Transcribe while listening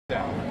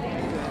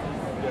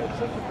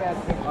such a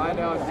bad picture. I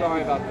know.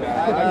 Sorry about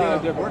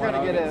that. We're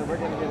gonna get it. We're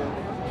gonna get it.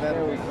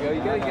 There we go.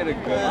 You gotta get a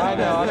good. I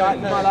know.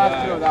 That's my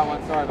last two of that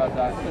one. Sorry about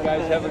that. You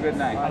guys have a good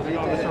night. How's it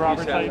going, Mr.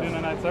 Roberts? How you doing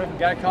tonight, sir? You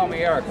gotta call me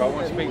Eric. I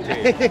want to speak to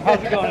you.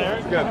 How's it going,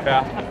 Eric? Good,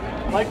 pal.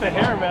 I like the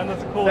hair, man.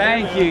 That's a cool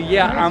Thank hair, you.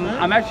 Yeah,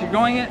 I'm actually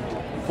going it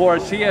for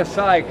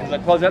CSI because I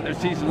closed out their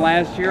season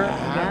last year,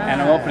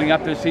 and I'm opening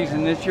up their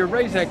season this year.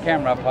 Raise that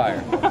camera up higher.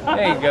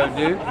 There you go,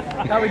 dude.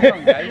 How we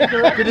doing, guys?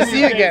 Good to see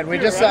you again. I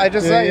just saw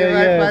you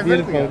right 5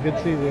 minutes ago. Good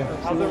to see you.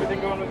 How's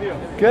everything going with you?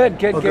 Good.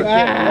 There you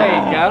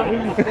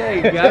go. There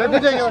you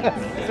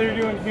go. So you're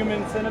doing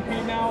Human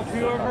Centipede now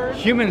too, I've heard?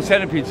 Human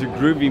Centipede's a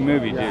groovy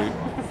movie, dude.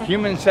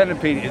 Human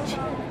Centipede, it's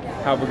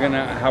how we're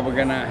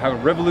gonna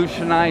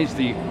revolutionize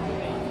the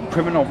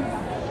criminal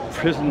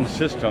prison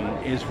system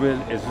is with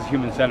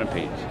Human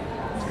Centipedes.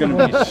 It's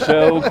gonna be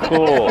so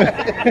cool.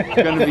 It's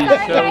gonna be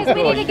Sorry, so guys, cool.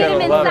 we need to get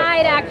him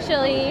inside,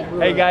 actually.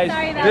 Hey guys,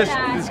 Sorry about this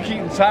that. is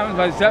Keaton Simons,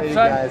 my stepson.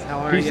 guys, how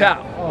are Peace ya?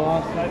 out. Oh,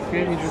 awesome. Nice to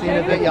meet you. See you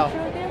in a bit, y'all.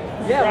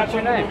 Yeah, what's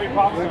your name? Here we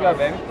go,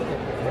 baby.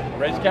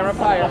 Raise the camera up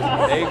higher.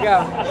 There you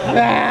go.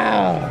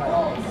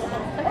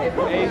 There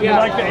you Do you go.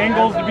 like the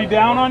angles to be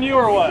down on you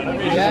or what? I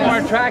mean, It's just more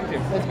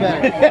attractive. It's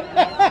better.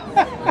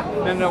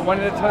 No, one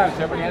at a time,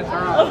 so everybody has their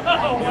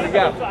own. Here we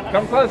go.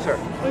 Come closer.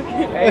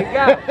 There you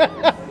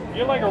go.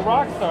 you're like a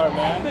rock star,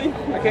 man.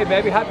 Okay,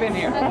 baby, hop in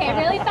here. Okay,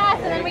 really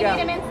fast, and then we There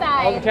need you him go.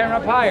 Hold the inside. camera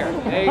up higher.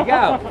 There you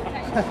go.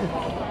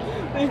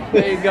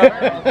 There you go.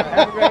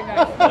 Have a great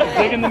night.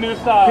 Digging the new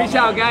style. Peace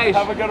out, guys.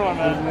 Have a good one,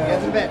 man.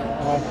 Get in bed.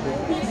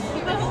 Awesome.